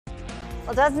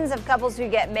Well, dozens of couples who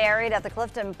get married at the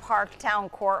Clifton Park Town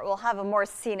Court will have a more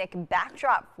scenic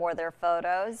backdrop for their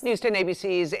photos. News 10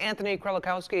 ABC's Anthony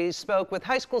Krolakowski spoke with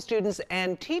high school students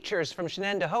and teachers from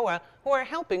Shen who are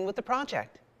helping with the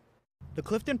project. The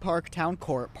Clifton Park Town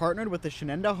Court partnered with the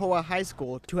Shenendehowa High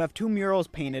School to have 2 murals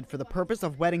painted for the purpose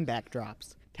of wedding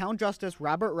backdrops. Town Justice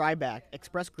Robert Ryback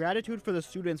expressed gratitude for the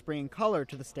students bringing color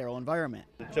to the sterile environment.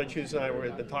 Judge Hughes and I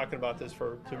have been talking about this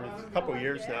for a couple of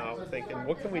years now, thinking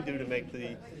what can we do to make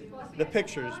the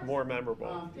pictures more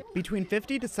memorable. Between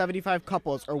 50 to 75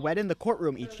 couples are wed in the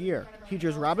courtroom each year.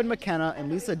 Teachers Robin McKenna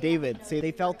and Lisa David say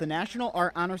they felt the National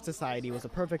Art Honor Society was a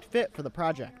perfect fit for the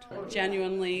project.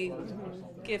 Genuinely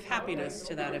give happiness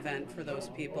to that event for those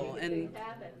people, and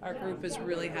our group is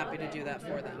really happy to do that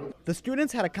for them. The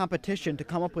students had a competition to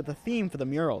come up with a theme for the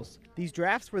murals. These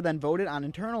drafts were then voted on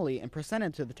internally and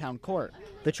presented to the town court.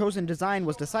 The chosen design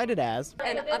was decided as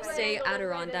an upstate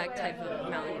Adirondack type of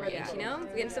mountain range, you know?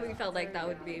 And so we felt like that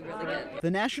would be really good.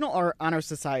 The National Art Honor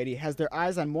Society has their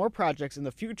eyes on more projects in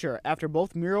the future after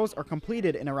both murals are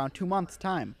completed in around 2 months'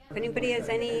 time. If anybody has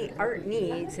any art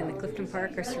needs in the Clifton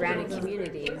Park or surrounding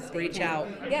communities, they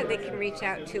can reach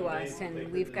out to us,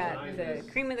 and we've got the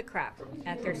cream of the crop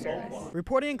at their service.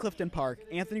 Reporting in Clifton Park,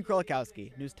 Anthony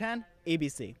Krolakowski, News 10,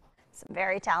 ABC. Some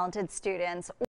very talented students.